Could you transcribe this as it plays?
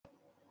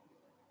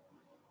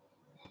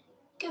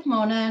Good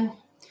morning.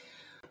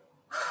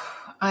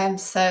 I am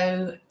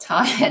so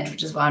tired,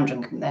 which is why I'm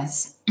drinking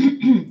this.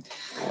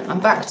 I'm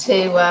back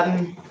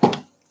to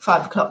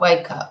 5 o'clock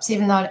wake-ups,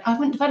 even though I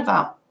went to bed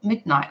about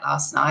midnight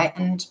last night,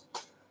 and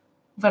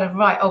I've had a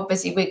right old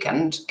busy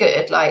weekend.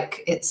 Good,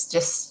 like it's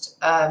just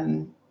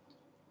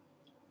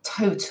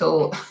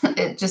total.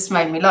 It just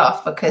made me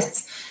laugh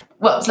because,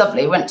 well, it was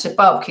lovely. Went to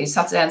barbecue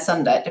Saturday and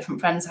Sunday at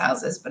different friends'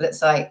 houses, but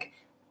it's like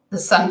the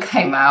sun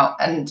came out,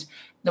 and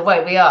the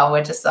way we are,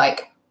 we're just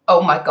like,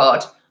 oh my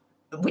God.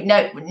 We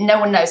know no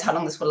one knows how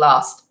long this will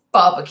last.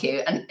 Barbecue,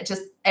 and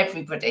just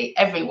everyone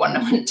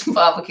went to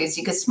barbecues.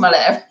 You could smell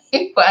it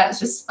everywhere. It's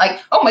just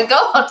like, oh my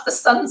God, the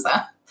sun's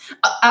out.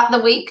 At the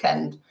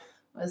weekend,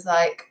 I was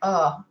like,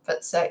 oh,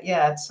 but so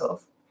yeah, I've sort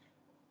of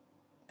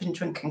been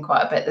drinking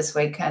quite a bit this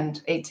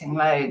weekend, eating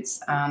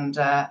loads, and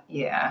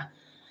yeah.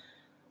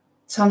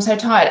 So I'm so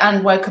tired,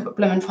 and woke up at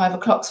blooming 5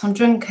 o'clock. So I'm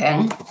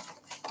drinking.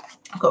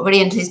 I've got really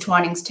into these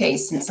Twinings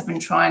teas since I've been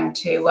trying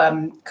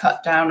to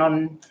cut down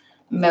on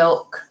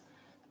milk.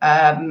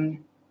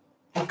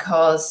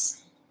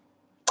 Because,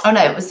 oh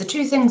no, it was the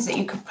two things that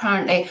you could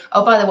apparently,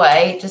 oh, by the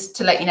way, just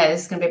to let you know,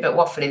 this is going to be a bit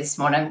waffly this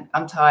morning.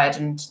 I'm tired,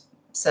 and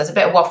so there's a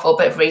bit of waffle, a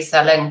bit of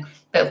reselling, a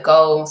bit of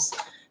goals, a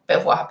bit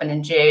of what happened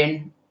in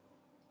June.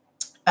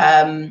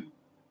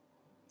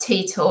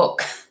 Tea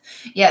talk.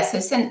 Yeah, so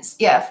since,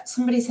 yeah,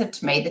 somebody said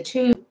to me, the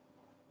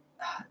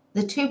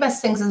two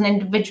best things as an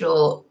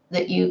individual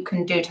that you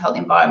can do to help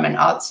the environment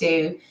are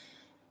to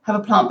have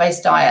a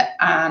plant-based diet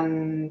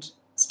and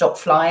stop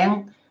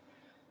flying.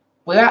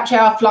 We actually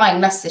are flying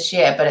less this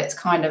year, but it's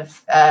kind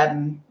of,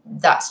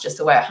 that's just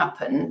the way it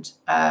happened.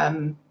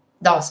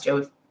 Last year,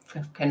 we've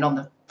been on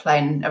the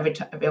plane every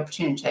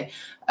opportunity.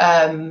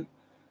 And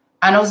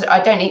also,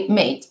 I don't eat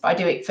meat, but I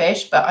do eat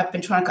fish. But I've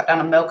been trying to cut down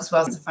on milk as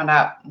well since I found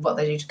out what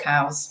they do to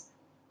cows.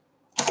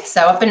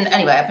 So I've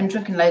been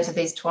drinking loads of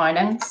these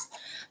Twinings.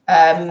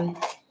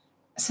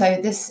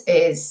 So this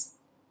is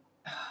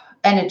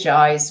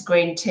Energized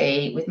green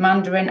tea with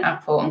mandarin,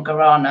 apple, and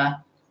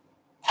guarana.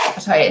 I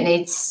tell you, it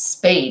needs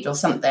speed or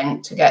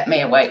something to get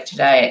me awake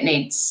today.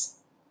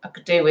 I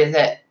could do with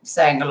it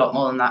saying a lot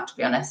more than that, to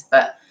be honest,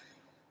 but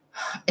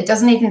it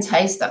doesn't even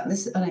taste that, I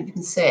don't know if you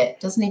can see it,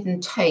 doesn't even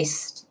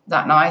taste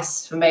that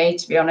nice for me,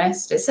 to be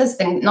honest. It says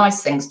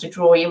nice things to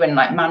draw you in,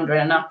 like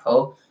mandarin and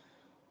apple.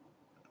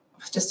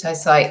 It just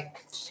tastes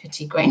like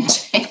shitty green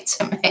tea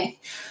to me,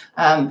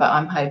 but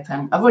I'm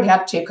hoping. I've already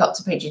had 2 cups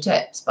of PG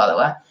Tips, by the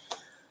way.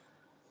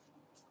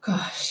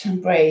 Gosh,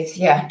 and breathe.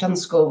 Yeah, done the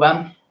school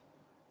run.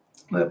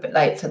 We're a bit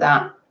late for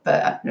that,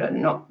 but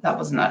that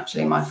wasn't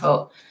actually my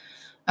fault.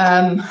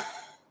 Right,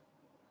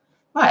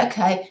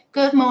 okay.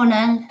 Good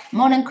morning.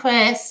 Morning,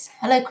 Chris.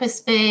 Hello,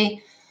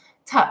 Crispy.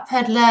 Tap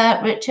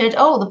Peddler, Richard.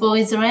 Oh, the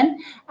boys are in.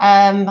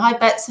 Hi,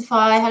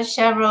 Betsify. Hi,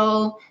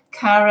 Cheryl.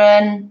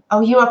 Karen.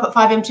 Oh, you're up at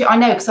 5 a.m. too? I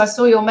know, because I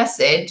saw your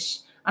message,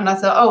 and I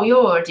thought, oh, you're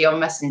already on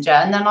Messenger.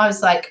 And then I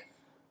was like,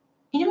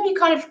 you know, you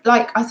kind of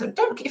like, I thought,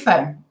 don't look at your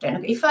phone. Don't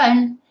look at your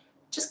phone.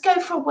 Just go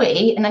for a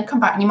wee and then come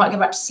back and you might go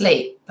back to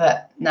sleep.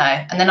 But no.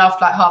 And then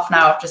after like half an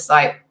hour, I'm just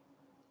like,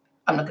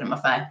 I'm looking at my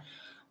phone.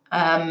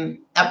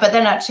 But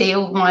then actually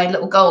all my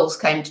little goals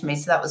came to me.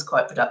 So that was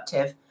quite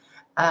productive.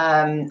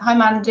 Hi,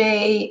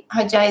 Mandy.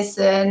 Hi,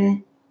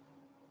 Jason.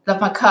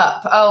 Love my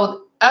cup.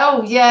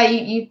 Oh yeah,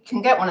 you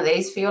can get one of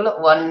these for your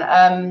little one.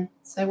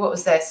 So what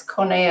was this?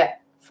 Connie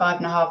at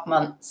 5.5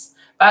 months.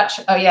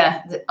 Actually, oh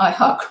yeah, I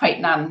heart Great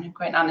Nan.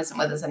 Great Nan isn't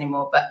with us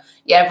anymore, but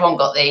yeah, everyone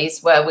got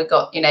these where we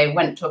got, you know,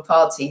 went to a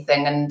party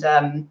thing and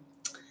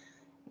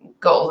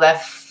got all their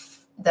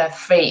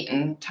feet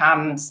and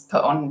hands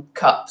put on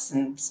cups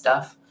and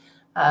stuff.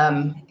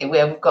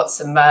 We've got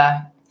some.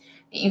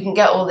 You can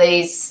get all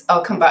these.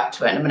 I'll come back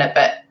to it in a minute,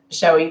 but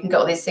Cheryl, you can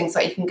get all these things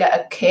like you can get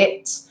a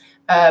kit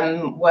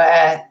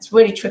where it's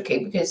really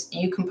tricky because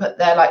you can put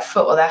their like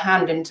foot or their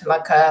hand into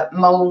like a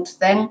mold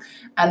thing,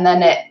 and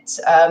then it.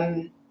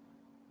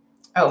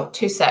 Oh,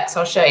 2 secs,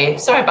 I'll show you.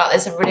 Sorry about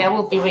this, everybody. I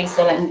will be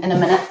refilling in a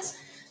minute.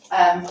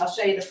 I'll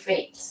show you the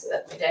feet so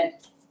that we don't.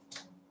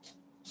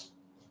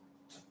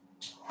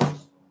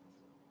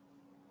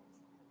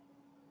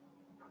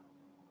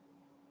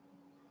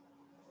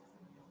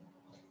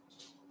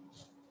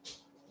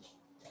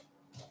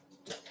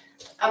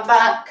 I'm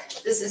back.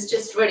 This is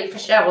just really for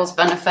Cheryl's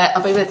benefit.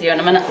 I'll be with you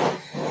in a minute.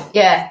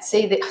 Yeah,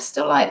 see, I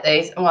still like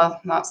these. Well,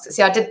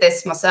 see, I did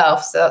this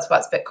myself, so that's why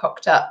it's a bit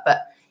cocked up,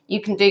 but you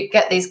can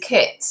get these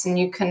kits and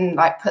you can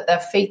like put their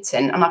feet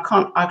in. And I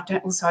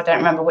don't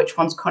remember which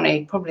one's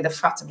Connie. Probably the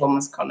fatter one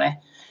was Connie.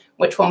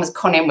 Which one was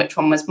Connie and which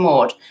one was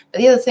Maud. But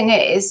the other thing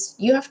is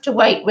you have to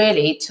wait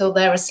really till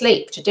they're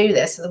asleep to do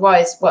this.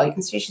 Otherwise, well, you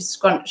can see she's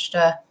scrunched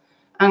her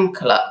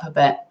ankle up a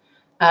bit.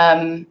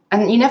 And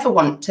you never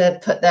want to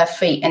put their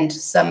feet into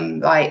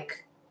some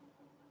like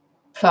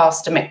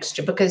plaster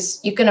mixture because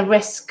you're going to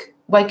risk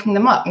waking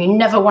them up. And you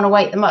never want to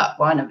wake them up.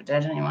 Well, I never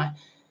did anyway.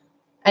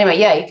 Anyway,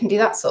 yeah, you can do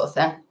that sort of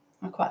thing.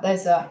 I quite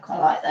like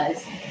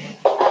those.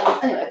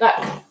 Anyway,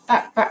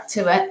 back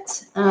to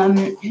it.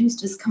 Who's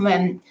just come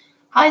in?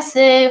 Hi,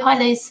 Sue. Hi,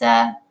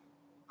 Lisa.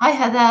 Hi,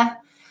 Heather.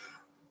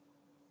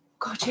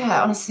 God,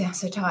 yeah, honestly, I'm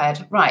so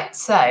tired. Right,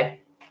 so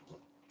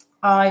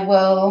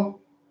I'll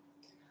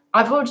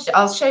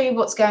show you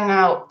what's going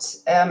out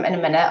in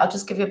a minute. I'll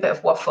just give you a bit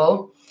of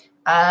waffle,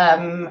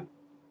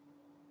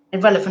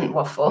 irrelevant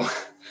waffle.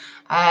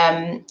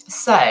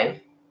 So,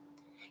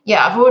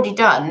 yeah,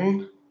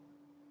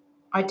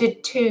 I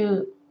did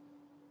 2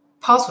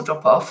 parcel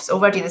drop-offs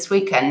already this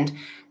weekend.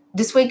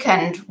 This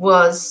weekend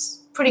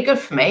was pretty good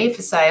for me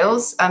for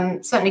sales,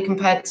 certainly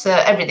compared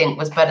to everything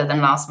was better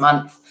than last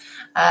month.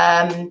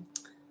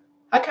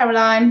 Hi,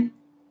 Caroline.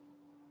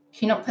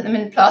 Can you not put them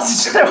in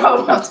plaster? They're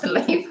old enough to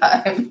leave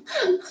home.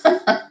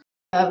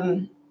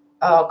 Oh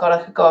God,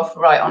 I could go off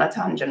right on a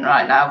tangent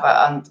right now, but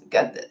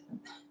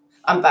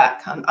I'm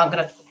back. I'm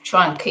going to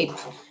try and keep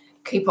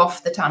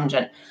off the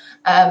tangent.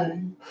 Yeah,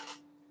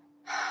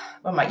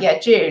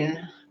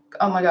 June.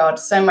 Oh my God,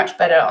 so much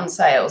better on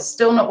sales.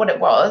 Still not what it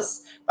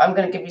was, but I'm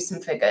going to give you some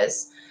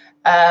figures.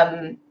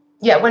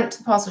 Yeah, went to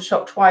the parcel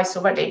shop twice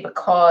already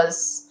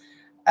because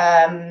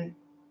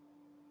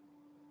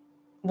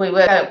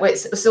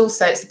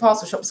it's the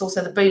parcel shop, it's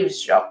also the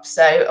booze shop.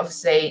 So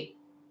obviously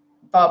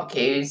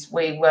barbecues,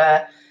 we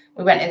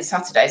went in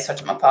Saturday, so I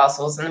took my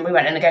parcels, and then we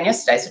went in again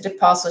yesterday. So I did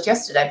parcels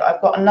yesterday, but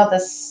I've got another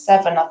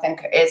 7, I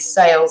think it is,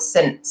 sales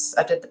since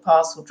I did the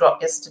parcel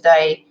drop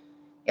yesterday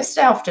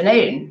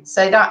afternoon.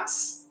 So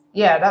that's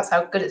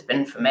how good it's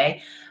been for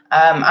me.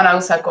 And I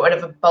also got rid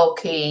of a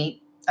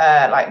bulky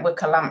like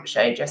wicker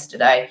lampshade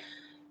yesterday,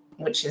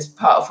 which is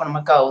part of one of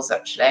my goals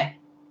actually.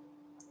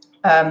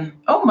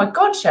 Oh my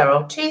God,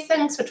 Cheryl, 2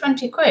 things for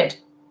 20 quid.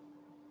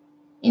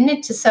 You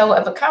need to sell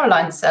whatever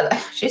Caroline's selling.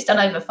 She's done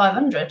over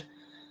 500.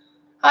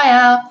 Hi,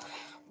 Al.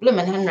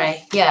 Bloomin'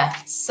 Henry. Yeah,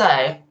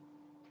 so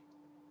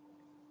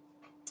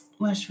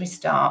where should we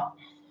start?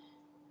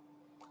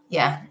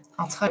 Yeah,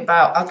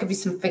 I'll give you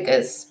some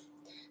figures.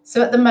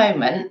 So at the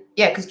moment,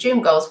 yeah, because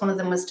June goals, one of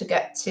them was to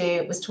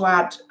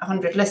add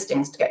 100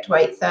 listings to get to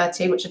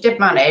 830, which I did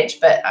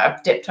manage, but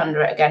I've dipped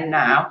under it again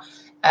now.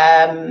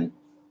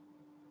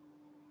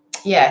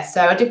 Yeah,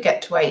 so I did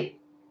get to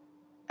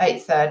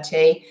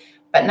 830,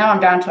 but now I'm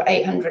down to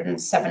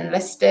 807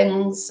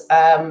 listings.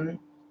 And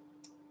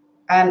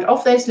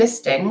of those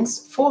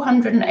listings,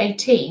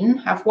 418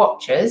 have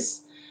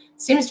watchers.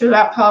 Seems to be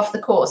about half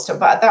the course,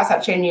 but that's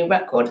actually a new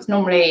record. It's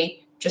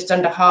normally just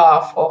under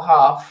half or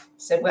half.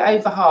 So we're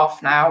over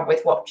half now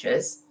with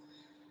watchers.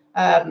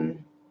 I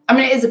mean,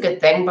 it is a good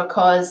thing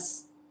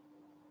because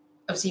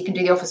obviously you can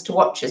do the offers to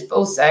watchers, but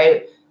also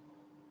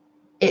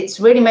it's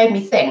really made me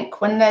think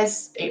when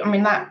there's, I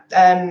mean, that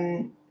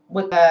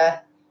with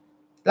a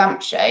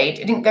lampshade,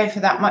 it didn't go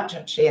for that much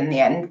actually in the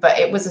end, but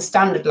it was a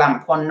standard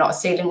lamp one, not a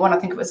ceiling one. I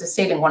think it was a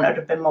ceiling one that would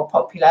have been more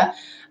popular.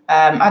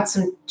 I had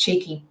some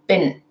cheeky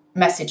bint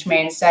message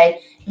me and say,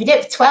 if you do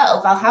it for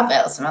 12, I'll have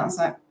it or something. I was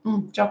like,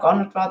 jog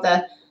on.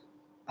 I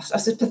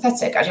was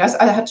pathetic actually.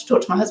 I had to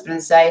talk to my husband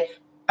and say,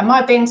 am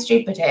I being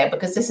stupid here?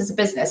 Because this is a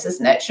business,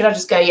 isn't it? Should I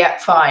just go, yeah,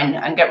 fine,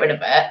 and get rid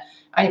of it?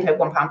 I only paid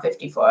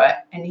 £1.50 for it.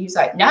 And he was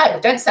like, no,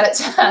 don't sell it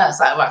to her. I was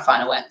like, right,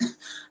 fine, I went.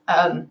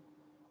 I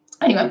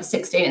only went for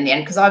 16 in the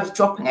end because I was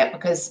dropping it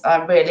because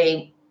I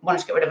really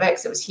wanted to get rid of it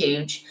because it was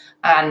huge.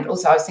 And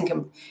also I was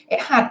thinking it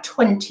had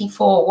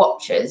 24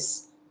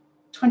 watches.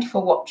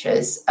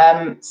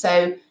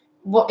 So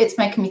what it's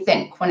making me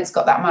think when it's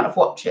got that amount of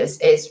watches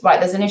is, right,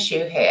 there's an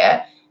issue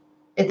here.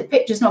 Is the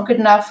picture's not good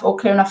enough or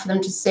clear enough for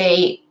them to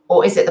see,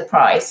 or is it the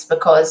price?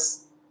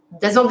 Because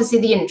there's obviously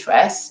the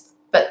interest,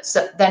 but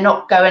they're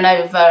not going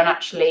over and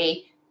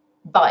actually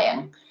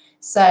buying.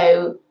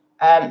 So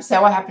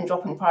I have been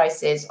dropping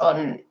prices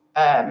on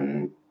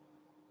a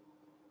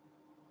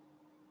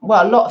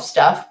lot of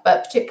stuff,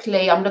 but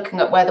particularly I'm looking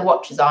at where the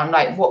watches are and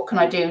like, what can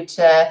I do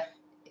to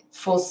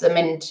force them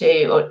in?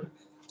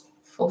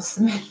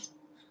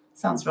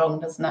 Sounds wrong,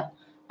 doesn't it?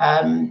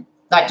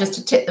 Like just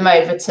to tip them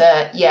over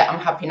to, yeah, I'm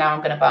happy now, I'm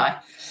going to buy.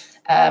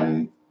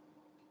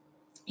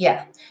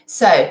 Yeah.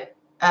 So,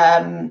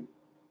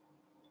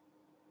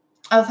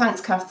 oh,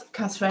 thanks,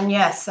 Catherine.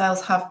 Yes,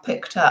 sales have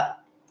picked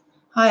up.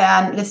 Hi,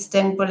 Anne.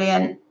 Listing,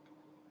 brilliant.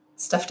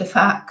 Stuff to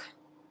fact.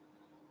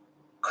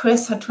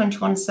 Chris had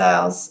 21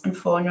 sales and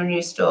 4 in your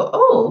new store.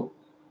 Oh,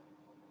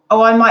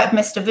 I might have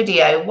missed a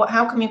video.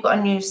 How come you've got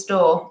a new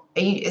store?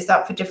 Is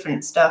that for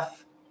different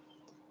stuff?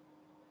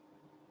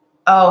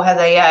 Oh,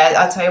 Heather, yeah,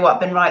 I'll tell you what,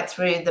 I've been right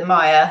through the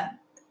mire,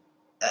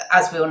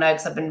 as we all know,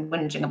 because I've been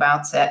whinging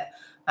about it.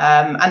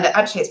 And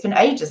actually, it's been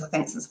ages, I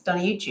think, since I've done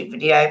a YouTube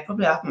video.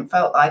 Probably I haven't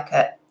felt like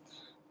it.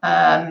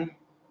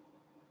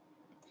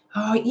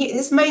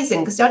 It's amazing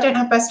because I don't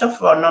have best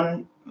offer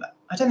on.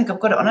 I don't think I've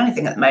got it on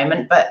anything at the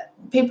moment, but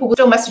people will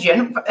still message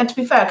you. And to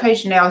be fair,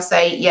 occasionally I'll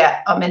say,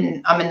 yeah, I'm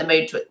in the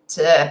mood for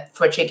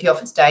a cheeky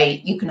offer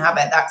today. You can have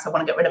it. I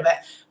want to get rid of it.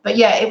 But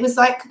yeah, it was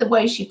like the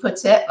way she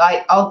put it.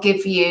 Like, I'll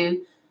give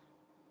you,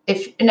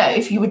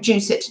 if you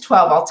reduce it to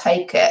 12, I'll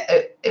take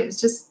it. It was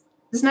just,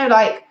 there's no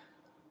like,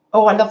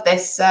 oh, I love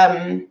this.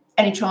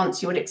 Any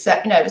chance you would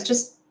accept? It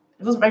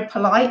wasn't very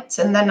polite.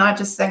 And then I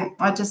just think,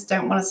 I just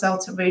don't want to sell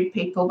to rude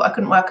people. But I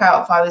couldn't work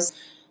out if I was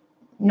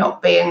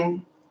not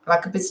being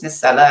like a business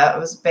seller. I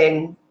was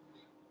being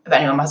If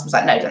anyone, my husband's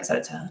like, no, don't sell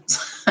it to her.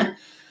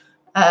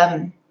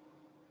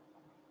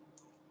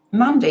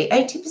 Mandy,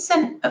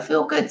 80% of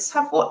your goods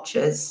have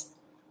watches.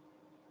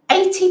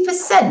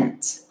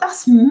 80%?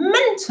 That's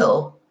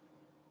mental.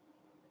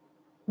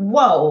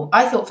 Whoa,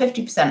 I thought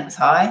 50% was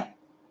high.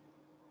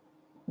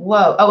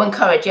 Whoa. Oh,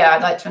 encourage. Yeah,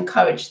 I'd like to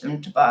encourage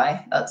them to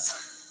buy.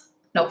 That's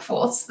not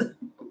force them.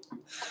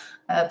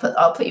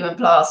 I'll put you in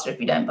plaster if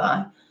you don't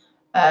buy.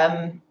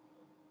 That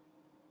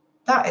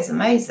is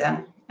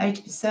amazing.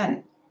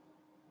 80%.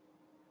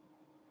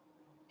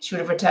 She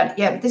would have returned.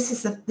 Yeah, but this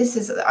is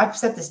I've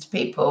said this to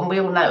people and we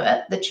all know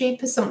it. The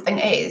cheaper something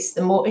is,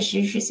 the more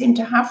issues you seem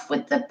to have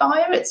with the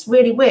buyer. It's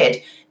really weird.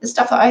 The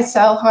stuff that I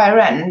sell higher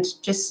end,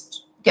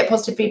 just get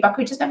positive feedback.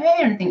 We just never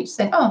hear anything. You just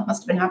think, oh,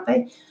 must have been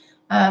happy.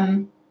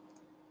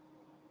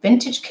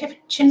 Vintage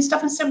kitchen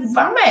stuff and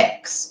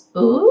ceramics.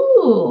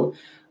 Ooh,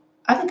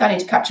 I think I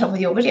need to catch up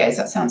with your videos.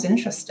 That sounds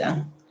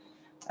interesting.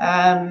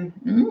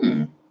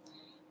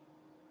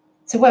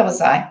 So where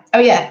was I? Oh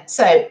yeah.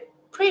 So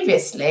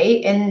previously,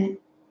 in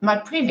my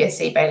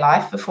previous eBay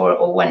life, before it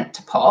all went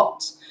to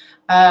pot,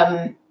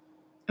 I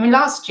mean,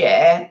 last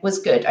year was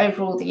good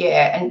overall the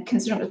year, and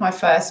considering it was my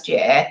first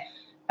year,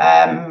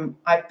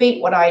 I beat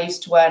what I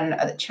used to earn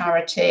at the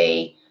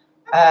charity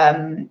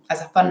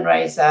as a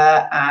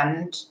fundraiser,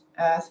 and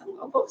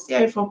what was the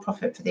overall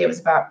profit for the year? It was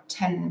about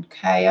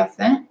 10k, I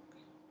think.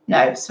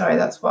 No, sorry,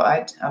 that's what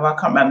I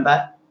can't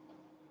remember.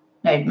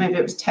 No, maybe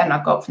it was 10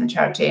 I got from the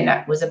charity, and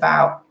it was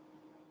about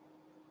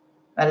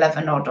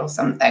 11 odd or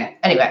something.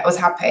 Anyway, I was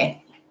happy.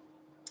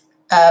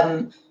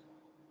 No,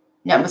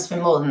 it must have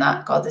been more than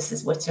that. God, this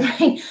is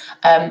wittery.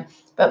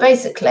 But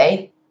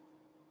basically,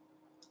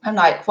 I'm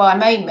like, well,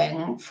 I'm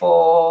aiming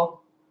for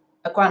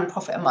a grand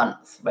profit a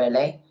month,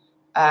 really.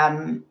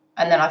 And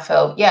then I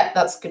feel, yeah,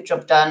 that's a good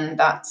job done.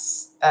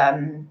 That's,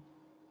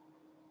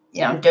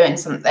 you know, I'm doing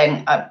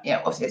something. You know,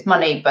 obviously it's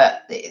money,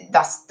 but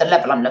that's the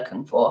level I'm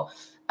looking for.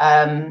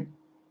 But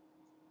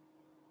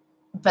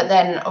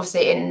then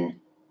obviously in,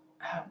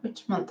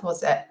 which month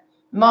was it?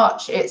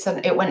 March,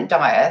 it went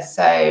dire.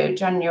 So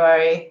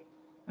January,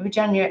 maybe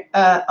January.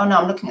 Oh no,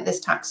 I'm looking at this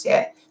tax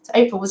year. So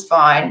April was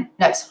fine.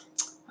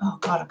 Oh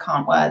God, I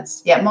can't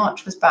words. Yeah,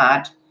 March was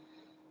bad.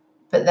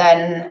 But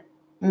then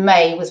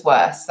May was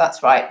worse.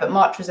 That's right. But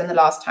March was in the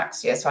last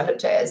tax year. So I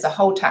looked at it as a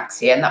whole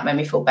tax year, and that made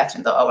me feel better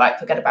and thought, all right,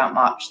 forget about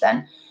March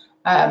then.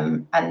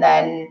 And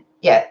then,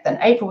 yeah, then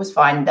April was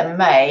fine. Then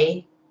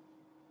May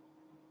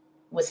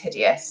was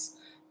hideous.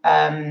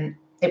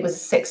 It was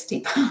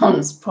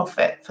 £60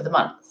 profit for the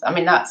month. I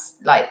mean, that's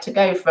like to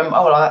go from,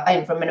 oh, well, I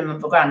aim for a minimum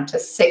of £1,000 to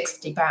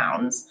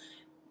 £60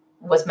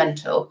 was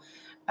mental.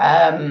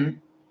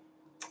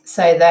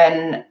 So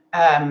then,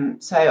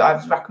 so I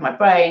was racking my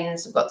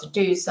brains, I've got to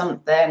do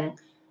something.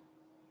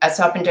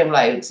 So I've been doing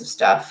loads of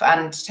stuff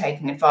and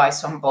taking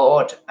advice on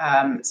board.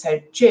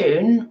 So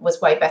June was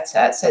way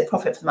better. So the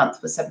profit for the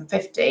month was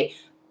 £750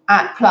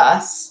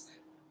 plus.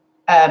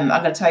 I'm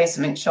going to tell you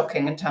something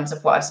shocking in terms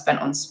of what I've spent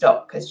on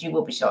stock, because you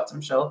will be shocked,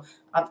 I'm sure.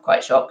 I'm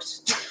quite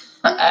shocked.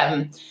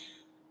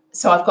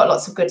 So I've got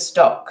lots of good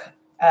stock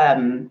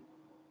that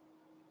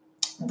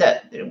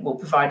will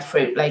provide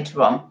fruit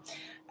later on.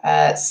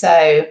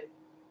 So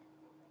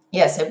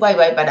yeah, so way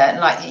better. And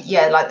like,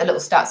 yeah, like the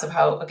little stats of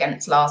how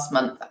against last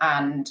month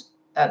and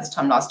this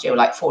time last year were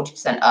like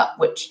 40% up,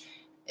 which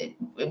it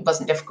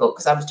wasn't difficult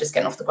because I was just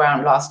getting off the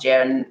ground last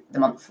year and the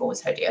month before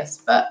was hideous.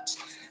 But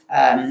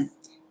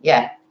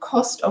yeah,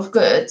 cost of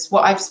goods,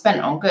 what I've spent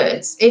on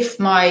goods, if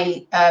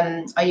my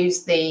I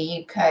use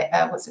the UK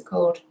what's it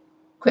called,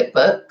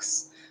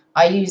 QuickBooks,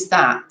 I use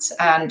that,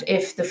 and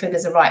if the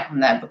figures are right on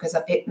there, because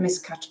it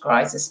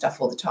miscategorizes stuff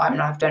all the time,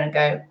 and I've done and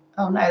go,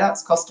 oh no,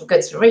 that's cost of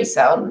goods for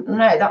resale,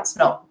 no, that's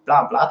not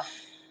blah blah.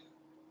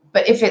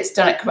 But if it's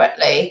done it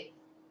correctly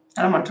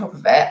and I'm on top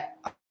of it,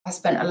 I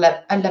spent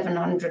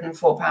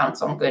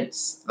 £1,104 on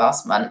goods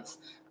last month.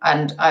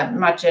 And I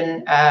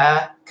imagine,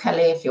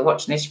 Kelly, if you're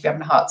watching this, you'd be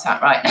having a heart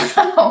attack right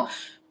now.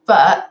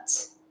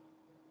 But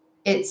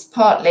it's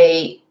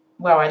partly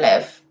where I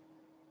live.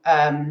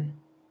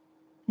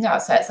 No,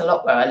 I'd say it's a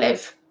lot where I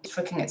live. It's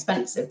freaking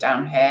expensive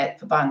down here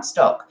for buying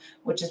stock,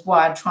 which is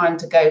why I'm trying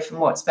to go for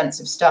more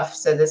expensive stuff,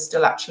 so there's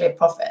still actually a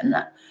profit in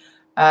that.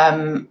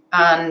 And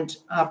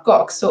I've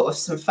got sort of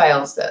some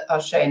fails that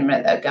I'll show you in a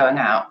minute that are going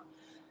out.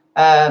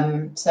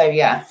 So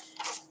yeah.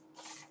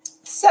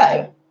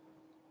 So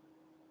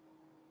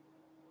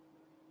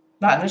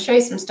right, I'm going to show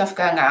you some stuff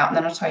going out, and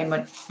then I'll tell you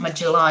my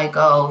July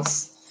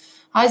goals.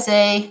 Hi,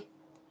 Z.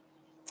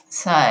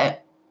 So,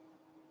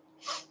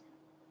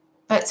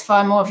 let's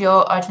find more of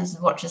your items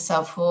with watches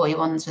sell for, your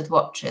ones with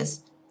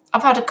watches.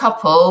 I've had a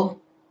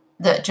couple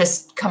that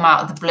just come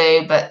out of the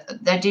blue,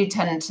 but they do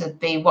tend to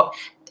be that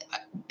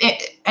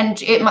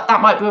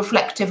might be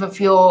reflective of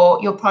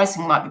your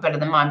pricing might be better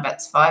than mine,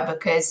 Betsify,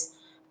 because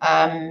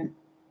I've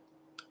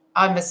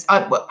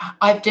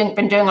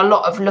been doing a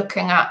lot of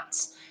looking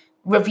at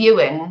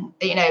reviewing.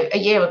 You know, a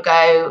year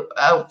ago,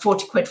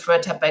 40 quid for a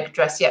Ted Baker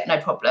dress, yep, no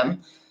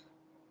problem.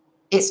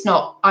 It's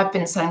not, I've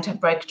been selling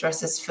Ted Baker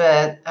dresses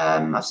for,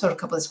 I've sold a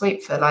couple this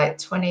week for like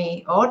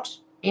 20 odd.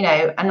 you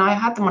know, and I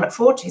had them on at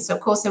 40. So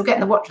of course they were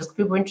getting the watches because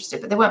people were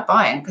interested, but they weren't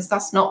buying because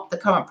that's not the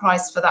current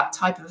price for that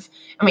type of,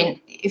 I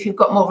mean, if you've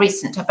got more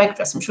recent Topeka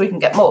dress, I'm sure you can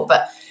get more,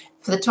 but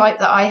for the type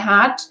that I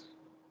had,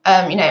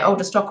 you know,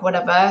 older stock or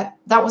whatever,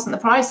 that wasn't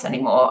the price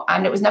anymore.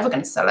 And it was never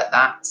going to sell at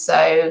that.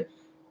 So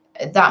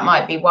that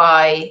might be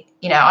why,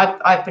 you know,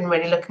 I've been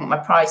really looking at my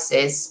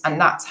prices, and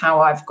that's how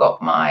I've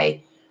got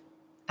my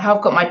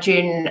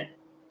June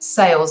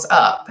sales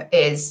up.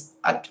 Is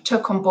I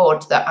took on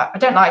board that I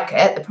don't like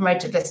it, the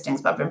promoted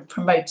listings, but I've been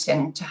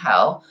promoting to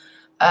hell.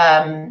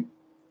 And,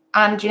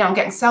 you know, I'm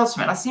getting sales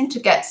from it. I seem to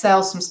get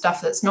sales from stuff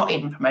that's not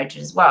even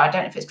promoted as well. I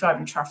don't know if it's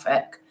driving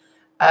traffic.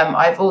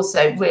 I've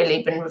also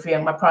really been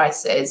reviewing my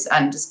prices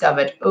and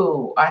discovered,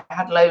 oh, I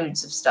had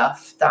loads of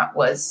stuff that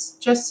was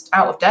just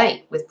out of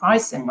date with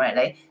pricing,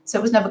 really. So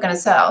it was never going to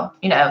sell.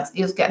 You know,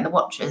 you was getting the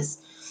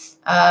watches.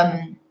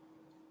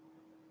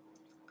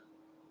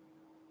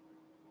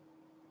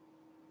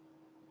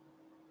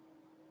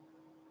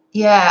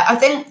 Yeah, I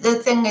think the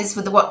thing is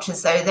with the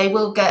watches, though,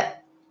 will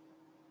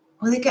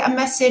they get a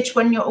message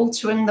when you're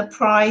altering the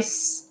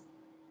price?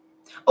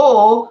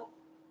 Or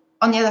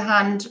on the other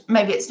hand,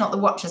 maybe it's not the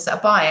watches that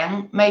are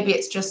buying. Maybe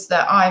it's just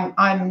that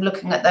I'm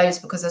looking at those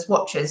because there's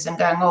watches and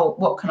going, oh,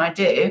 what can I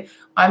do?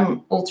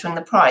 I'm altering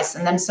the price.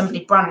 And then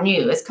somebody brand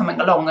new is coming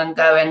along and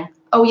going,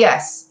 oh,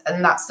 yes,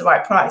 and that's the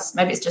right price.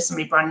 Maybe it's just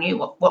somebody brand new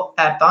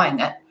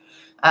buying it.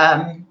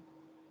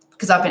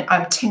 Because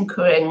I'm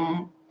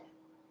tinkering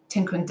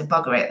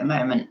debuggery at the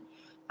moment.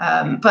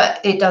 But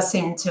it does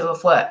seem to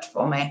have worked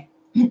for me.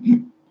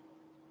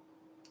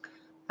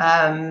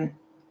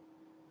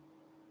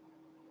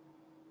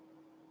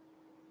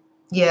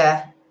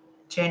 Yeah,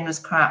 June was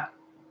crap.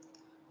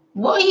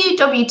 What are you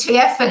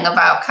WTFing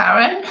about,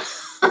 Karen?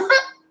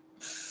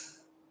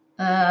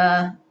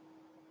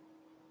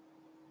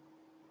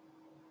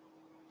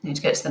 Need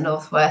to go to the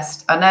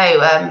northwest. I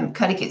know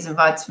Kelly keeps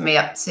inviting me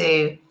up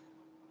to,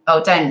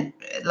 oh, don't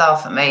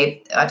laugh at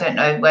me. I don't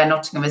know where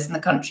Nottingham is in the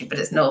country, but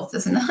it's north,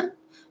 isn't it?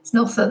 It's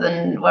norther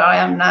than where I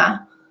am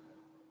now.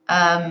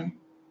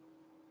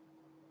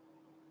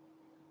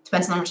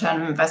 Depends on the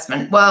return of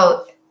investment.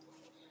 Well,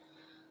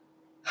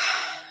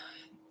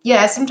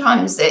 yeah,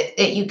 sometimes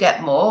you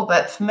get more,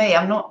 but for me,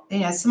 I'm not, you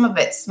know, some of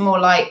it's more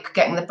like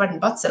getting the bread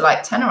and butter,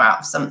 like tenner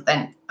out of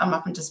something. I'm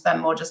having to spend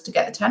more just to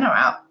get the tenner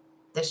out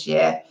this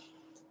year.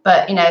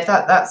 But, you know, if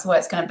that's the way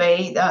it's going to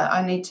be,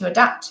 I need to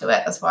adapt to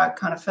it. That's why I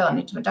kind of feel I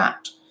need to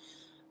adapt.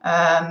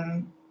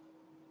 Oh,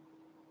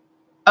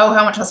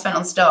 how much I spent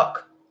on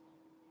stock?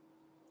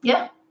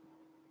 Yeah.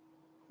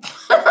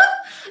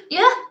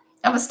 Yeah,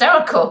 I'm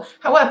hysterical.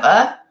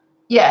 However,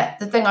 yeah,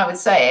 the thing I would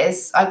say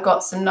is I've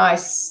got some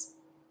nice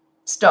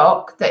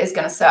stock that is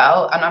going to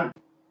sell, and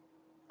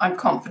I'm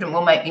confident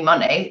will make me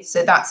money,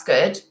 so that's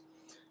good.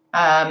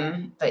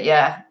 But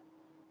yeah,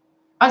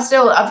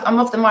 I'm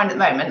of the mind at the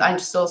moment I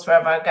just source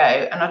wherever I go,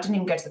 and I didn't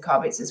even go to the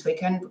car boots this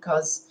weekend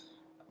because,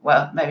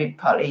 well, maybe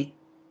partly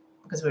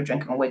because we were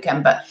drinking all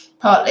weekend, but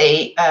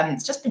partly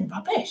it's just been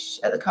rubbish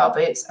at the car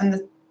boots and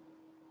the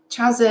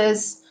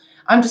Chaz's.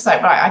 I'm just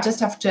like, right, I just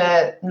have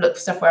to look for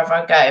stuff wherever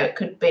I go. It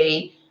could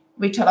be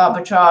retail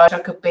arbitrage,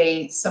 it could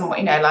be somewhere,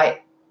 you know,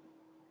 like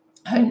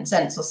Home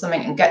Sense or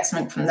something, and get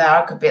something from there.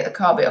 I could be at the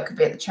car boot, I could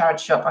be at the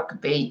charity shop, I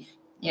could be,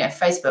 you know,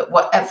 Facebook,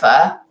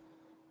 whatever.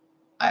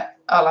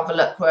 I'll have a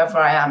look wherever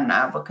I am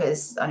now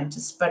because I need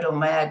to spread all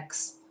my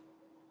eggs.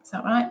 Is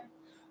that right?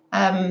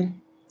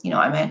 You know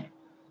what I mean?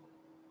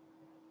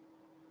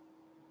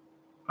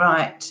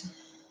 Right.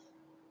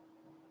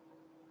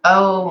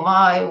 Oh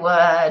my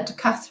word,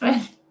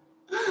 Catherine.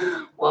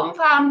 £1,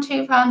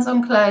 £2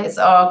 on clothes.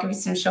 Oh, I'll give you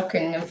some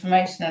shocking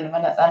information in a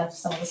minute then for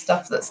some of the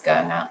stuff that's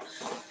going out.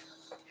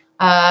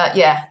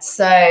 Yeah,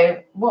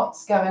 so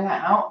what's going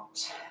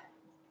out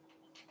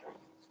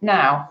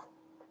now?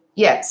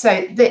 Yeah, so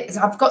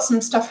I've got some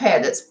stuff here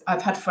that's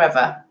I've had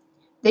forever.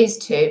 These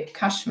two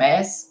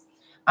cashmeres,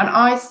 and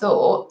I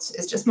thought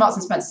it's just Marks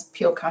and Spencer's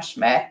pure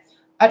cashmere.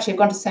 Actually, I've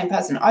gone to the same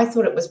person. I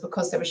thought it was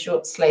because they were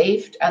short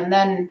sleeved, and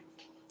then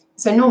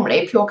so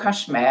normally pure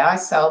cashmere I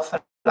sell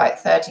for like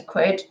 30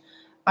 quid.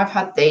 I've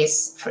had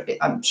these for,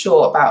 I'm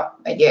sure, about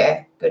a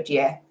year, good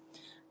year,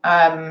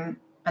 and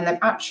they've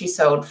actually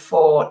sold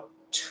for,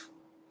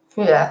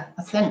 yeah,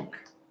 I think.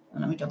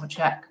 Let me double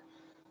check.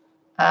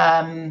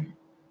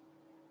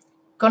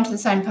 Gone to the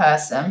same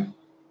person,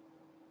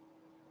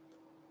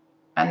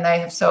 and they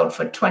have sold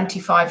for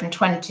 25 and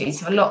 20,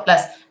 so a lot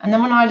less. And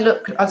then when I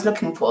was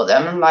looking for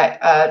them, and like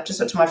just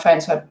looked at my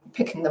phone, so I'm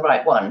picking the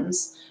right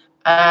ones.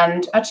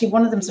 And actually,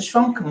 one of them's a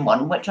shrunken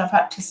one, which I've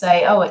had to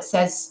say, oh, it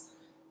says,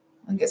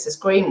 I think it's this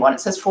green one.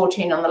 It says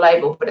 14 on the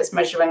label, but it's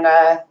measuring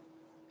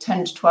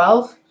 10 to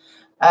 12.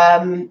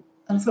 And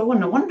I thought, well,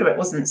 no wonder it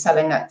wasn't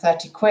selling at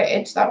 30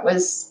 quid. That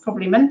was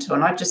probably mental.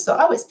 And I just thought,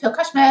 oh, it's pure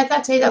cashmere,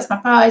 30, that's my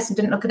price, and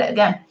didn't look at it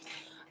again.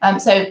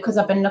 So because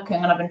I've been looking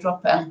and I've been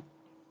dropping,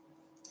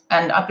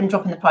 and I've been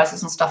dropping the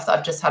prices on stuff that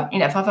I've just had, you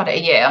know, if I've had it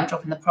a year, I'm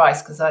dropping the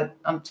price because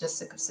I'm just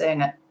sick of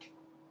seeing it.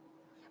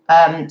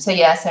 So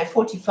yeah, so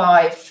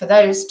 45 for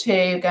those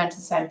two, going to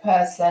the same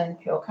person,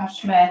 pure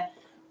cashmere.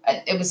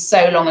 it was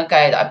so long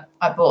ago that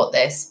I bought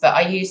this, but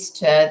I used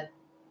to,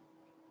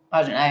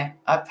 I don't know,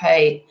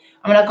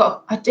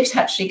 I did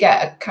actually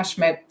get a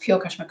pure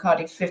cashmere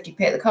cardi for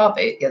 50p at the car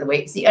boot the other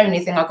week. It's the only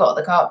thing I got at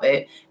the car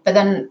boot. But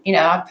then, you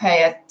know, I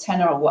pay a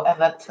tenner or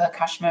whatever for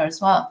cashmere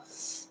as well.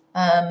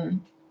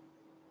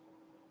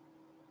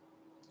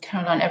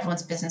 Caroline,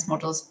 everyone's business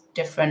model is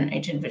different.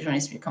 Each individual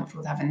needs to be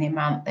comfortable with having the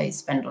amount they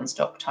spend on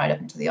stock tied up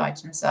into the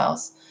item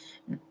sells.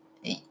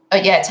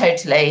 Yeah,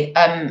 totally.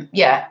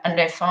 Yeah, and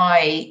if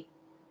I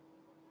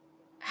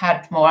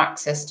had more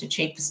access to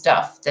cheaper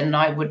stuff, then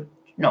I would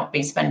not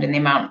be spending the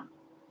amount.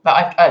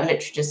 But I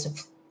literally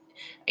just,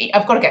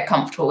 I've got to get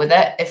comfortable with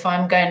it if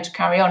I'm going to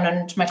carry on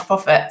and to make a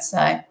profit.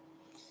 So,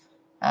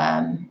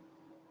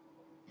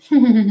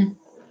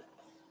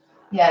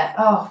 yeah.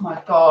 Oh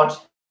my God.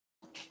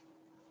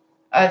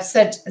 I've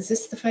said, is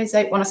this the phase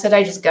 8 one? I said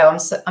ages ago, I'm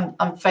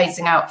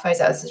phasing out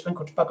phase 8. This is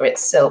wrinkled bugger,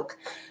 it's silk.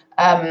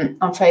 I'm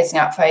phasing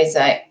out phase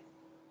 8.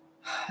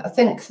 I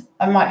think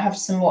I might have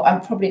some more.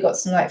 I've probably got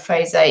some like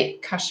phase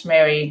 8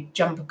 cashmere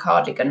jumper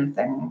cardigan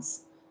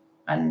things,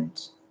 and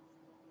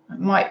it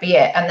might be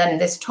it. And then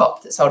this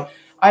top that's sold,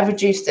 I've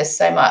reduced this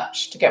so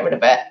much to get rid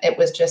of it. It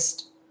was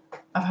just,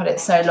 I've had it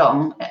so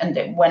long, and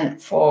it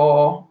went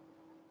for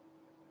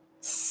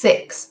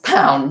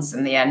 £6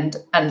 in the end.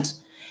 And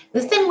the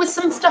thing with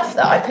some stuff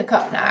that I pick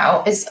up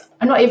now is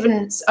I'm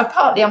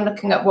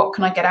looking at what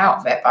can I get out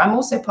of it, but I'm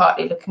also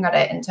partly looking at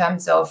it in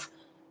terms of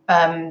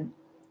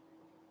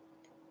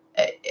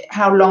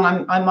how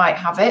long I might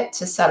have it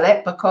to sell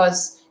it,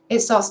 because it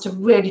starts to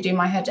really do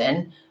my head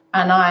in,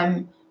 and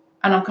I'm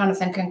kind of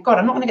thinking, God,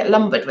 I'm not going to get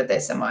lumbered with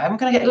this, am I? I'm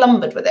going to get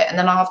lumbered with it, and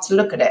then I'll have to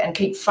look at it and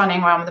keep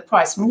fanning around with the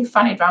price. And when you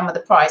fanny around with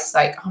the price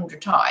like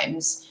 100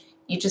 times,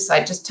 you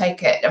just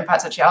take it. In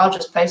fact, actually, I'll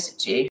just post it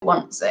to you who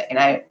wants it, you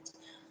know.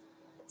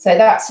 So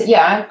that's it.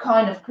 Yeah, I'm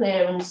kind of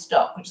clearing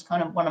stock, which is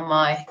kind of one of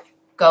my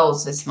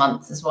goals this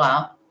month as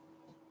well.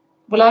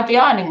 Will I be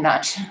ironing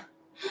that?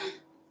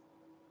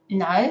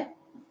 No.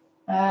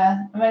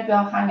 Maybe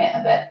I'll hang it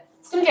a bit.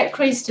 It's going to get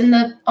creased in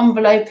the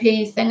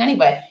envelope-y thing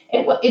anyway.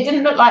 It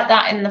didn't look like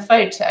that in the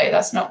photo.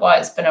 That's not why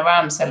it's been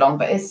around so long,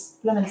 but it's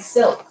lemon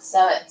silk,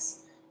 so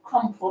it's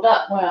crumpled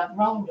up where I've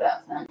rolled it,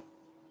 I think.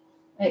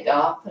 There you go.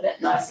 I'll put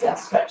it nicely. I'll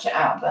stretch it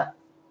out, but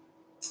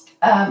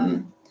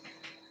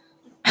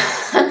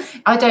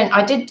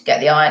I did get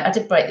the iron. I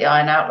did break the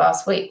iron out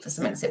last week for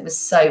something because it was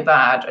so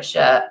bad, a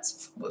shirt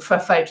for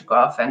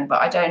photographing.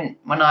 But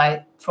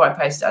before I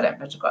post it, I don't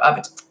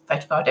photograph.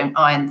 I don't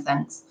iron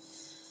things.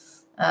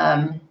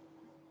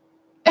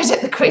 I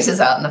take the creases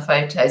out in the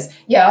photos.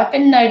 Yeah, I've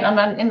been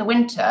known in the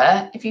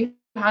winter, if you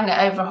hang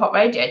it over a hot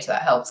radiator,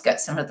 that helps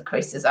get some of the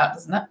creases out,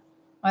 doesn't it?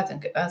 I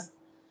think it does.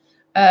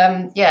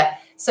 Yeah,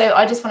 so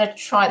I just wanted to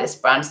try this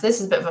brand. So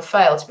this is a bit of a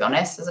fail, to be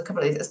honest. There's a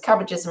couple of these. It's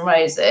Cabbages and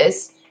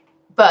Roses,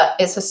 but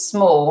it's a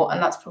small,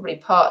 and that's probably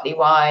partly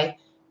why,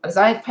 because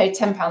I paid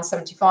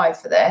 £10.75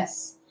 for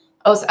this.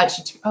 I was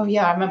actually, oh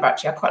yeah, I remember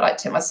actually, I quite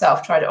liked it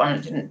myself. Tried it on,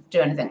 it didn't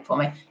do anything for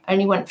me.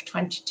 Only went for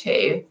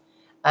 22.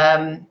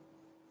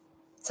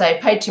 So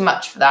paid too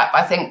much for that. But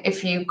I think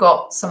if you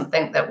got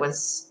something that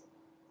was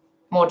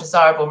more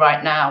desirable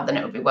right now, then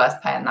it would be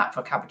worth paying that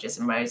for Cabbages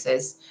and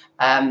Roses.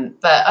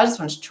 But I just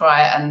wanted to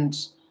try it, and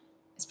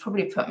it's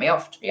probably put me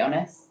off, to be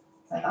honest.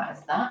 So that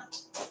is that.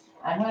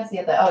 And where's the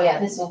other? Oh yeah,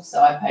 this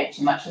also I paid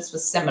too much. This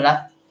was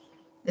similar.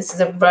 This is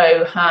a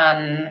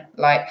Rohan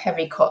like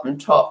heavy cotton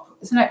top.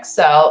 It's an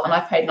XL, and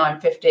I paid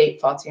 £9.50,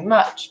 far too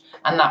much,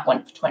 and that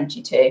went for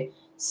 22.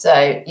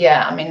 So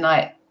yeah, I mean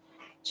like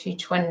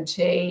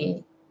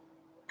 220,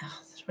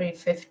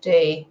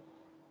 £3.50.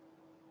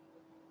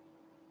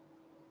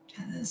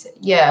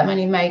 Yeah, I'm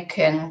only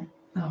making.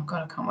 Oh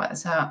God, I can't work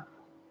this out.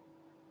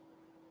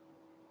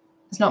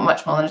 There's not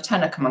much more than a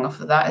tenner coming off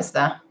of that, is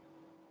there?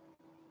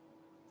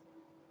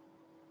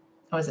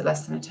 Or is it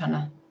less than a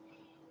tenner?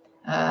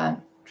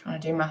 Trying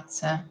to do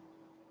maths here.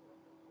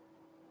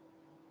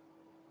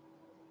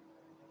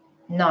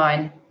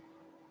 9.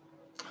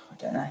 I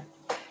don't know.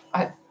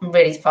 I'm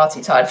really far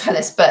too tired for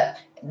this, but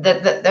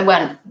there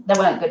weren't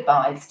good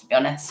buys, to be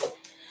honest.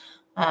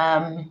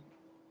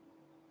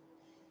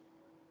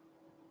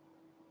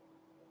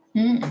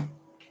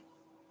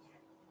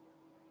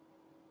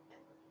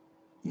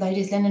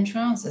 Ladies' linen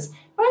trousers.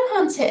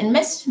 Rohan's hit and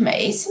miss for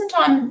me.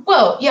 Sometimes,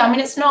 well, yeah, I mean,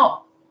 it's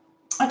not.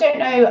 I don't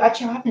know.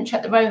 Actually, I haven't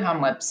checked the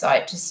Rohan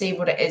website to see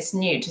what it is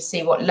new, to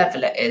see what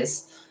level it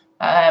is.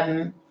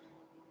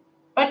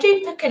 I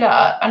do pick it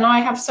up, and I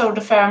have sold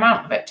a fair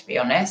amount of it, to be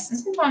honest, and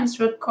sometimes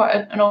for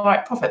quite an all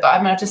right profit. But I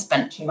mean, I just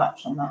spent too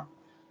much on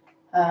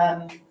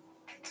that.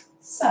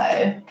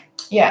 So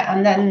yeah,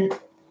 and then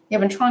yeah,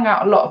 I've been trying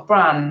out a lot of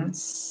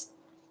brands.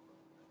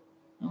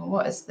 Oh,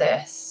 what is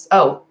this?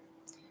 Oh,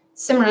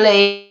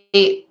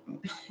 similarly,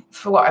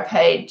 for what I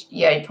paid,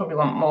 yeah, you probably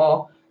want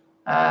more.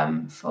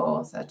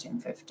 For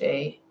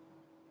 £13.50.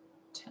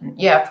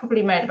 Yeah, I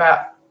probably made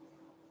about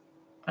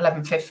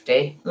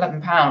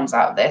 £11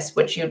 out of this,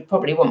 which you'd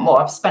probably want more.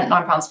 I've spent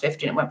 £9.50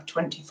 and it went for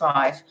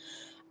 25.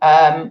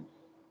 Yeah,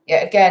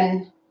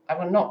 again, I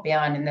will not be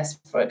ironing this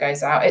before it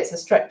goes out. It's a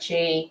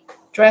stretchy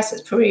dress.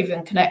 It's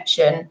Peruvian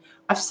Connection.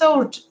 I've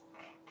sold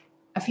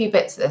a few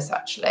bits of this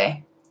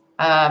actually.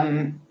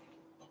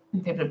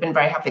 People have been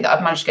very happy that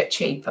I've managed to get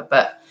cheaper,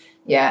 but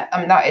yeah, I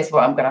mean, that is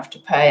what I'm going to have to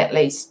pay at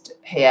least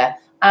here.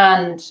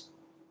 And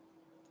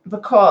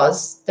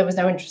because there was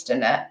no interest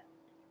in it,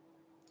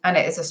 and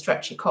it is a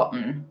stretchy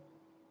cotton,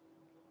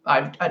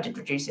 I did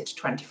reduce it to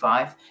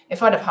 25.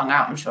 If I'd have hung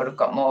out, I'm sure I'd have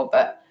got more,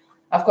 but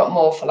I've got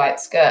more for like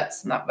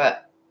skirts and that,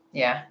 but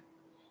yeah,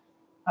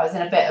 I was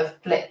in a bit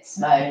of blitz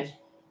mode.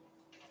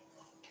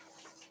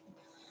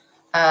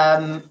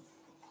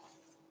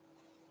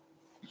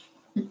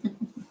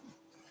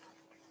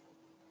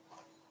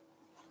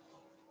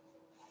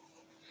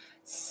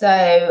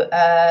 So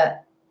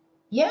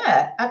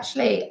yeah,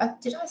 actually,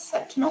 did I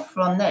accept an offer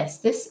on this?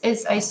 This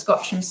is a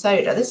Scotch and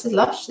soda. This is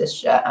lush, this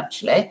shirt,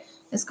 actually.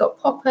 It's got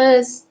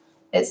poppers.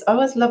 I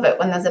always love it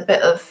when there's a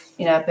bit of,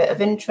 you know, a bit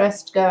of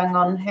interest going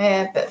on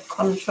here, a bit of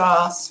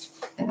contrast.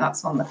 I think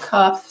that's on the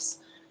cuffs.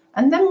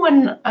 And then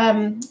when,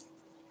 I'll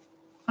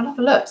have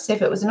a look, see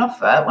if it was an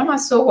offer. When I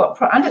saw what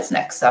price, and it's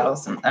an XL or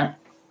something.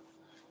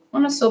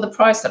 When I saw the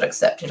price I'd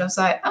accepted, I was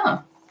like,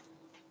 oh,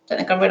 don't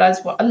think I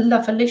realised what a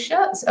lovely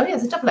shirt. Oh yeah,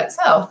 it's a double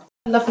XL.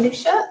 Lovely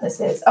shirt this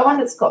is. Oh,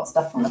 and it's got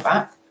stuff on the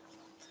back.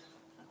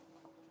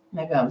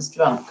 Maybe I was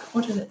drunk.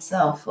 What did it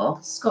sell for?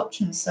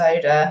 Scotch and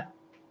soda.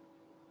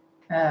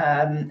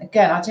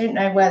 Again, I don't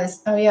know where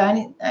this. Oh yeah,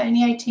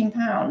 only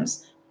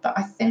 £18, but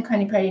I think I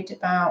only paid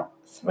about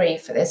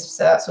 £3 for this,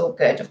 so that's all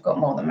good. I've got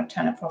more than a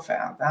tenner profit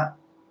out of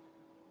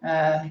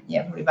that.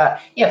 Yeah, probably got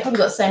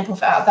the same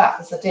profit out of that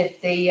as I did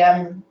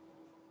the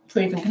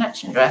Peruvian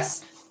Connection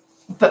dress,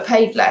 but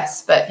paid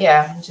less. But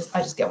yeah,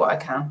 I just get what I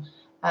can.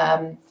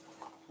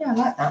 Yeah, I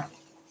like that.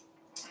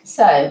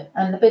 So,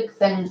 and the big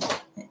thing,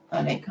 you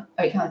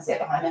can't see it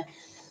behind me.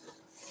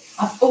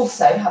 I've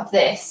also had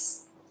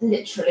this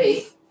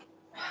literally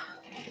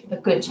a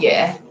good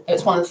year. It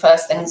was one of the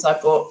first things I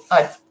bought.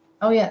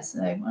 Oh yes, so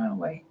where are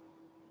we?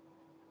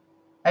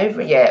 Over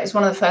a year. It was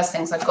one of the first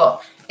things I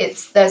got.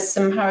 There's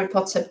some Harry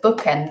Potter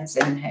bookends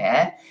in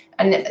here,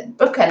 and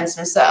bookends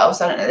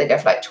themselves, I don't know, they go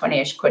for like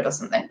 20-ish quid or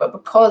something. But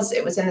because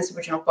it was in this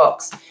original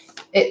box,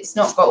 it's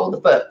not got all the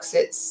books.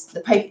 It's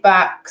the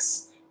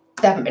paperbacks.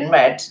 They haven't been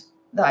read,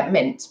 like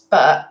mint,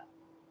 but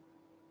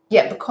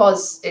yeah,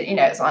 because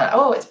it's like,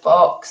 oh, it's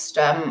boxed,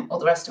 all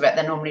the rest of it,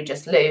 they're normally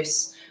just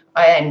loose.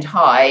 I aimed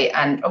high,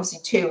 and obviously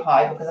too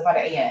high because I've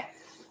had it a year.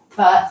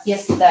 But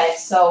yesterday it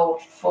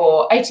sold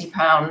for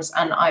 £80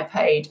 and I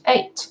paid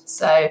 £8.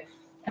 So I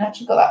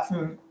actually got that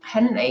from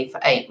Henley for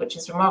 £8, which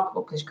is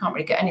remarkable because you can't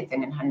really get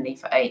anything in Henley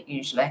for £8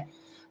 usually.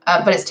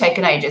 But it's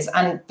taken ages.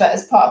 But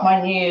as part of my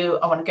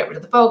I want to get rid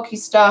of the bulky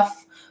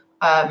stuff.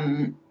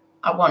 I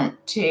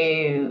want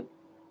to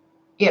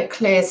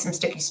clear some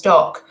sticky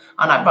stock.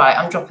 And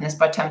I'm dropping this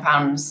by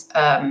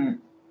 £10,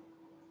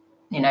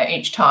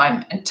 each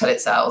time until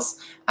it sells.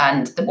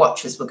 And the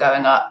watches were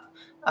going up.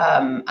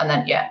 And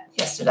then,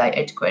 yesterday,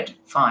 80 quid,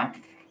 fine.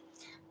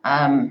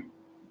 So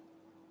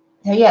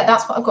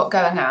that's what I've got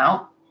going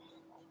out.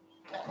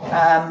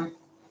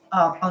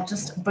 I'll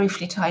just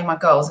briefly tell you my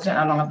goals. I don't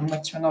know how long I've been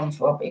wittering on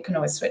for, but you can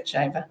always switch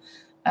over.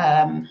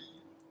 I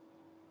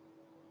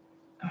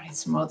need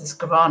some more of this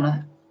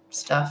Gabbana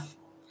stuff.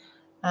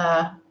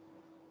 So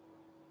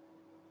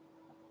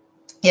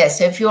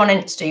if you're on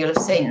Insta, you'll have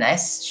seen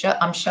this.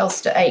 I'm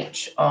Shelster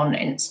H on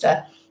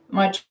Insta.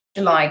 My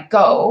July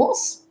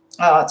goals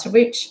are to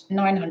reach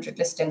 900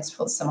 listings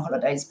before the summer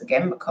holidays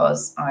begin,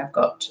 because I've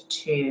got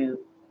 2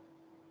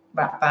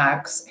 rat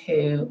bags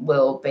who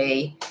will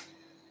be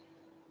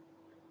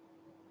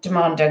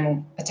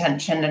demanding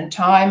attention and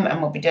time,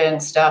 and we'll be doing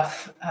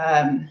stuff.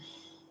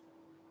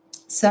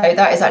 So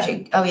that is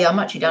actually, I'm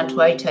actually down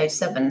to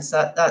 807.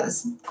 So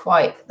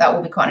that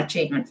will be quite an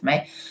achievement for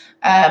me.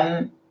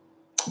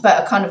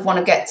 But I kind of want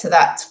to get to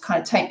that to kind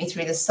of take me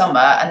through the summer,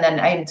 and then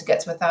aim to get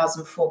to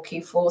 1,000 before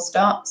Q4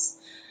 starts.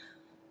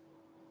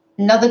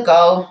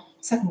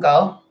 Second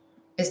goal,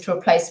 is to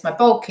replace my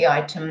bulky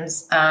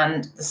items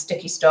and the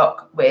sticky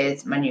stock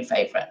with my new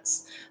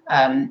favourites.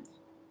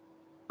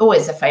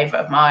 Always a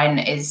favourite of mine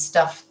is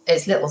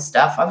little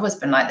stuff. I've always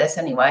been like this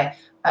anyway.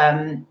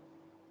 I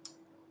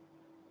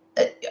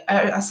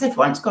said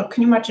once, God,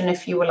 can you imagine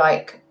if you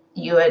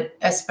were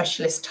a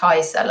specialist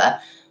tie seller?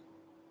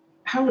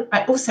 How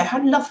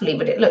lovely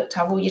would it look to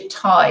have all your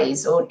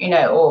ties, or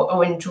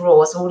in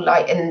drawers, all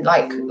like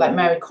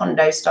Mary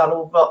Kondo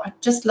style. I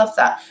just love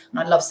that, and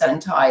I love selling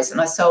ties. And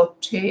I sold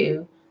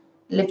 2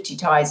 Liberty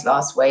ties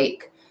last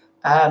week.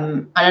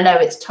 And I know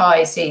it's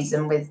tie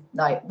season with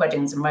like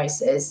weddings and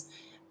races,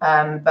 but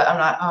I'm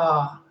like,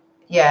 oh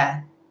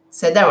yeah.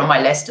 So they're on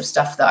my list of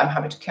stuff that I'm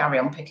happy to carry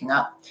on picking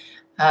up.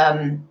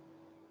 So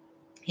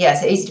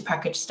easy to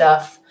package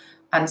stuff,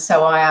 and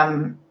so I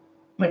am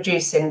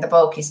reducing the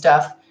bulky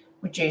stuff.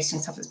 Reducing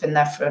stuff that's been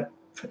there for a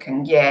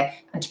freaking year.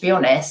 And to be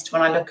honest,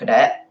 when I look at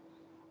it,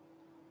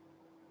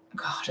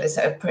 God, it's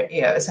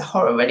a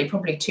horror really.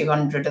 Probably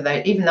 200 of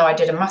those, even though I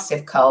did a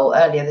massive cull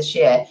earlier this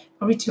year,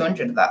 probably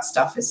 200 of that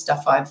stuff is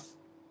stuff I've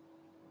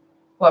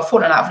well, I've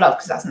fallen out of love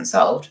because it hasn't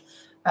sold.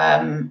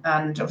 And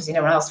obviously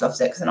no one else loves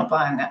it because they're not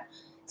buying it.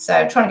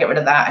 So trying to get rid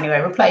of that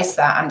anyway, replace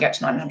that and get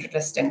to 900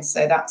 listings.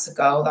 So that's a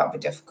goal. That would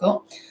be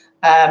difficult.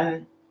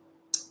 Oh,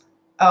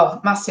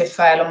 massive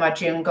fail on my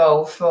June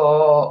goal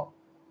for,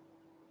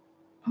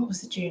 what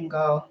was the June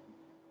goal?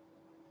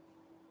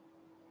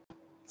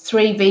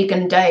 3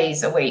 vegan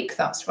days a week.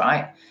 That's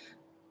right.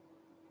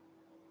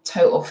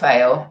 Total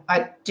fail.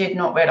 I did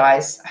not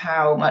realize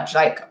how much,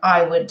 like,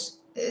 I would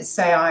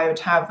say I would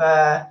have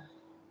a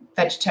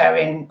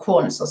vegetarian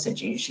corn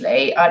sausage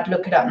usually. I'd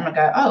look it up and I'd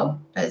go, oh,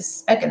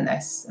 there's egg in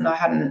this. And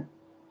I don't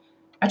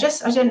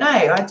know.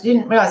 I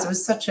didn't realize there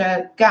was such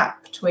a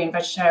gap between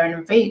vegetarian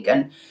and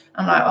vegan.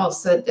 I'm like, oh,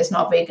 so it's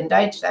not a vegan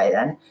day today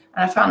then. And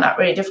I found that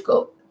really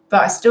difficult.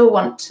 But I still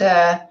want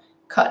to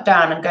cut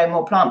down and go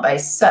more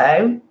plant-based.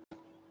 So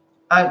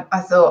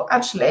I thought,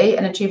 actually,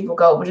 an achievable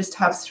goal would just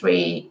have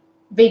 3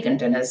 vegan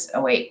dinners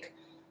a week.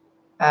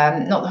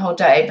 Not the whole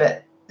day,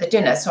 but the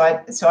dinner.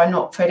 So I'm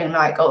not feeling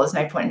like, oh, there's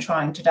no point in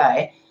trying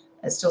today.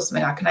 It's still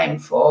something I can aim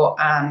for,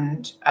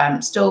 and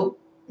still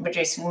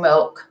reducing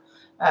milk,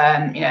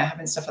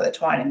 having stuff like the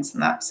Twinings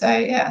and that. So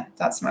yeah,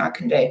 that's something I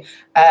can do.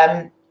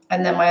 And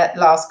then my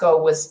last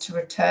goal was to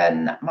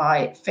return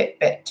my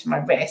Fitbit to my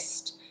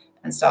wrist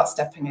and start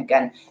stepping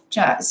again.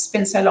 It's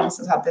been so long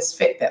since I've had this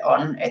Fitbit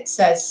on. It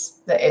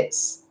says that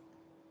it's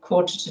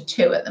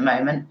 1:45 at the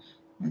moment.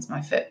 That's my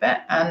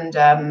Fitbit.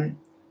 And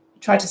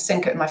tried to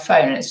sync it with my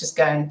phone and it's just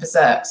going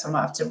berserk. So I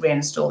might have to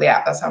reinstall the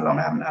app. That's how long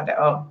I haven't had it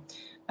on.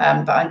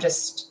 But I'm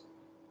just,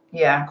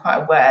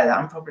 quite aware that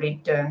I'm probably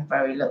doing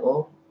very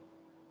little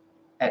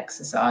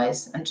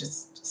exercise and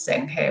just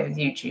sitting here with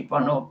YouTube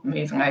on or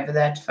moving over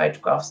there to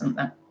photograph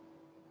something.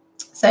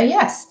 So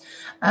yes,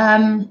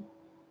 I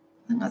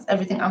think that's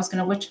everything I was going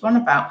to witter on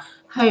about.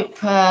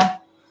 Hopefully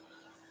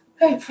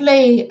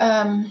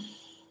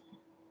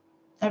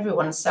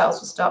everyone's sales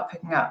will start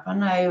picking up. I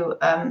know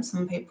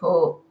some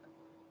people,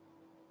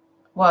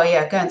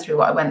 going through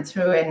what I went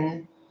through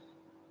in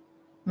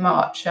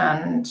March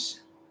and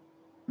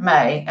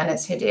May, and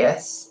it's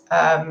hideous.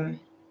 I've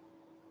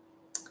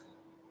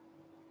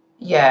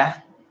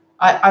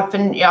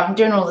been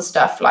doing all the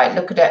stuff, like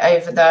look at it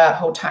over the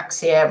whole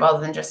tax year rather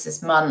than just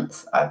this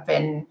month. I've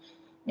been,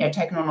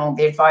 taking on all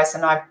the advice,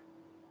 and I've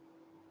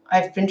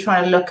been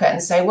trying to look at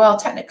and say, well,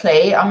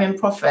 technically I'm in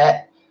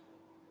profit.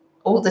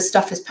 All the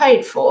stuff is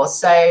paid for.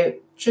 So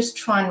just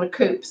try and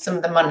recoup some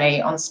of the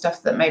money on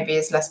stuff that maybe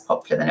is less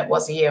popular than it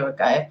was a year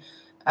ago,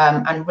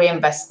 and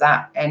reinvest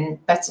that in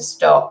better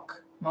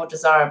stock, more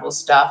desirable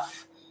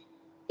stuff,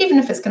 even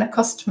if it's going to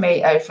cost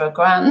me over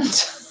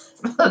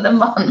 £1,000 for the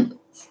month.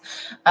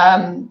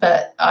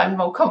 But I'm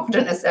more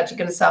confident it's actually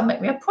going to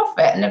make me a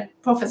profit, and a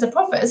profit's a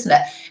profit, isn't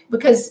it?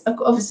 Because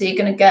obviously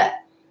you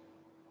get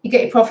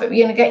your profit, but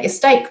you're going to get your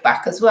stake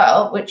back as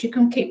well, which you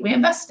can keep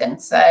reinvesting.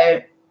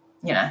 So,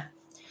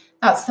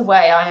 that's the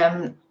way I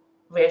am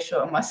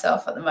reassuring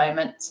myself at the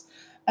moment.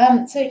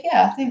 So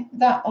yeah, I think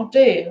that will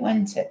do,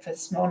 won't it, for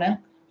this morning? I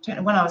don't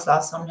know when I was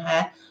last on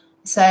here.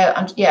 So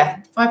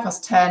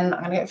 10:05. I'm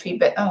going to get a few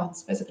bits. Oh, I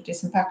suppose I could do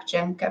some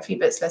packaging, get a few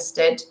bits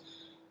listed,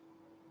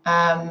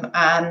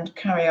 and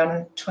carry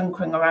on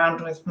twinkling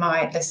around with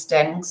my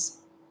listings.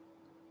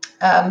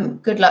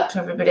 Good luck to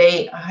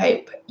everybody. I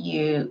hope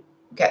you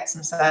get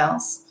some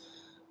sales.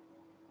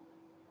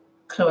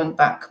 Clawing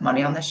back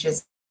money on the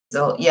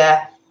shizzle.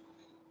 Yeah.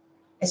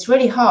 It's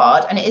really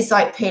hard, and it is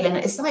like peeling.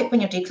 It's like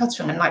when you're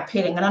decluttering and like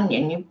peeling an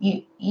onion.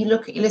 You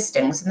look at your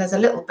listings and there's a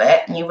little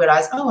bit, and you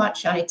realise, oh,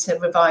 actually, I need to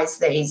revise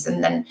these,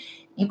 and then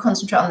you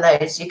concentrate on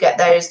those. You get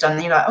those done,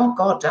 and you're like, oh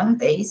God, done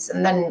these,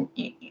 and then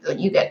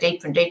you get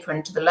deeper and deeper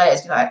into the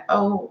layers. You're like,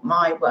 oh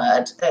my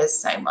word, there's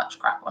so much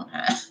crap on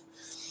here.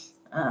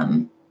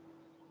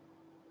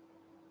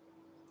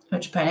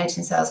 Japan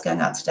 18 sales going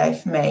out today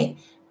for me.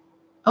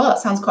 Oh, that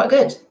sounds quite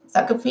good. Is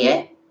that good for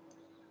you?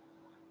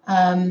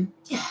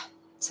 Yeah.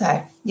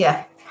 So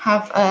yeah,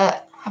 have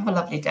a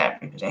lovely day,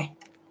 everybody.